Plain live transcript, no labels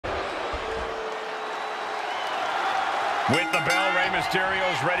With the bell, Rey Mysterio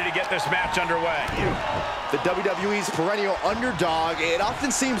is ready to get this match underway. The WWE's perennial underdog, it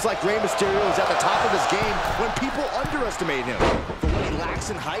often seems like Rey Mysterio is at the top of his game when people underestimate him. For what he lacks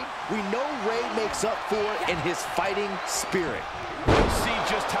in height, we know Rey makes up for in his fighting spirit. We'll see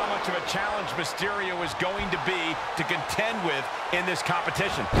just how much of a challenge Mysterio is going to be to contend with in this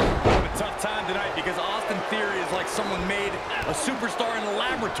competition. Have a tough time tonight because Austin Theory is like someone made a superstar in the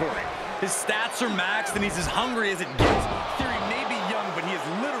laboratory. His stats are maxed and he's as hungry as it gets. Theory may be young, but he is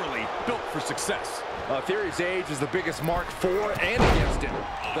literally built for success. Theory's age is the biggest mark for and against him.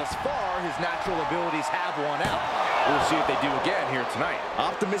 Thus far, his natural abilities have won out. We'll see if they do again here tonight.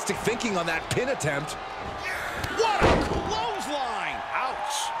 Optimistic thinking on that pin attempt. What a clothesline!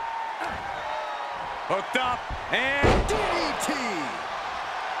 Ouch! Hooked up and DDT!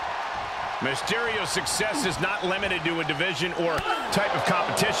 Mysterio's success is not limited to a division or type of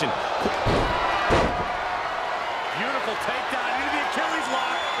competition. beautiful takedown into the Achilles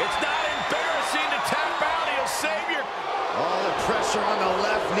lock. It's not embarrassing to tap out. He'll save your... All the pressure on the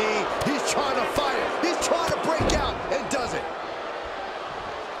left knee. He's trying to fight it. He's trying to break out and does it.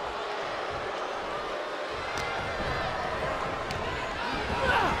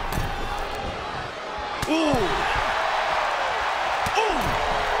 Ooh. Ooh.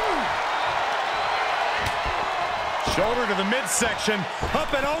 Shoulder to the midsection,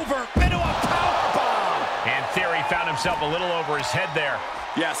 up and over, into a powerbomb. And Theory found himself a little over his head there.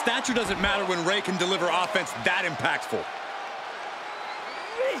 Yeah, stature doesn't matter when Rey can deliver offense that impactful.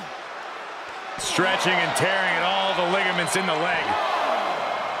 Stretching and tearing at all the ligaments in the leg.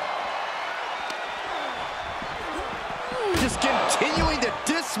 Just continuing to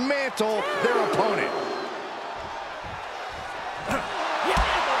dismantle their opponent.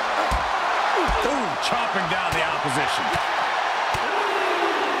 Ooh, chopping down the opposition.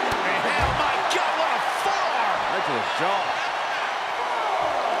 Oh my God, what a forearm! Right to the jaw.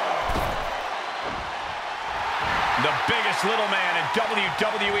 The biggest little man in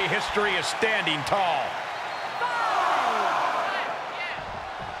WWE history is standing tall.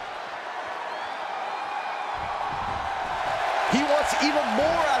 He wants even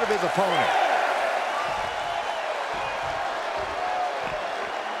more out of his opponent.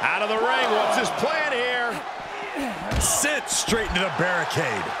 Out of the ring, what's his plan here? Sit straight into the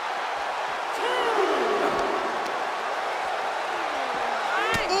barricade.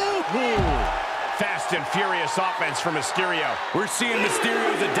 Ooh. Fast and furious offense from Mysterio. We're seeing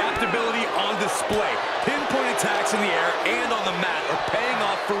Mysterio's adaptability on display. Pinpoint attacks in the air and on the mat are paying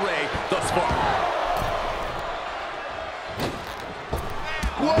off for Rey thus far.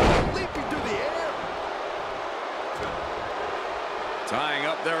 Whoa, leaping through the air. Tying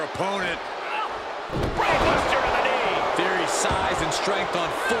up their opponent. Brainbuster to the knee. Theory's size and strength on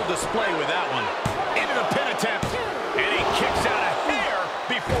full display with that one. Into the pin attempt. And he kicks out a hair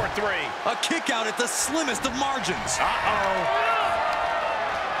before three. A kick out at the slimmest of margins. Uh-oh.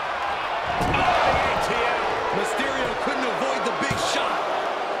 Oh, the ATL. Mysterio couldn't avoid the big shot.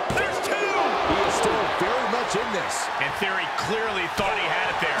 There's two. He is still very much in this. And Theory clearly thought he had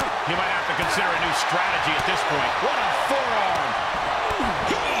it there. He might have to consider a new strategy at this point. What a forearm.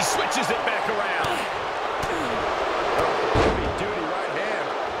 He switches it back around. Heavy duty right hand.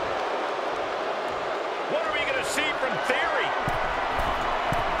 What are we going to see from Theory?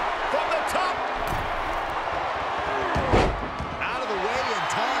 From the top. Out of the way in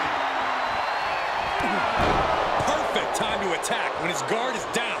time. Perfect time to attack when his guard is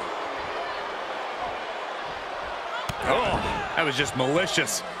down. Oh, that was just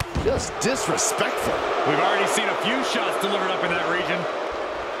malicious. Just disrespectful. We've already seen a few shots delivered up in that region.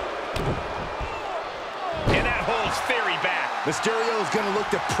 And that holds Theory back. Mysterio is going to look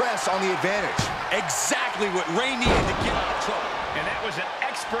to press on the advantage. Exactly what Rey needed to get out of trouble. And that was an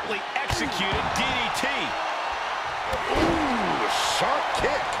expertly executed DDT. Ooh, sharp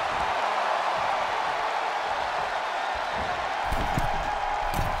kick.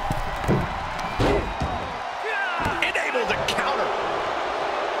 And able to counter.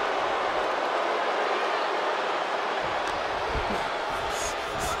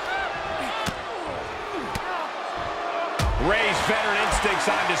 Rey's veteran instincts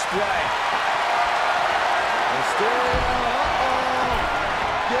on display. Mysterio,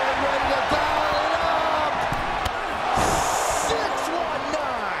 get ready to dial it up.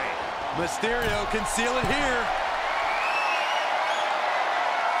 619. Mysterio can seal it here.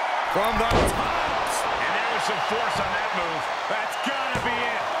 From the top. And there was some force on that move. That's gotta be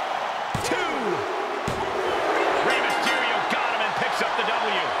it. Two. Rey Mysterio got him and picks up the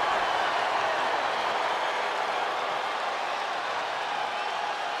W.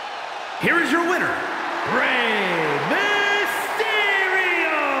 Here is your winner, Rey Mysterio.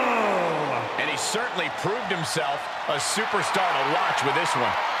 certainly proved himself a superstar to watch with this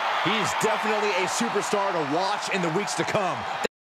one. He's definitely a superstar to watch in the weeks to come.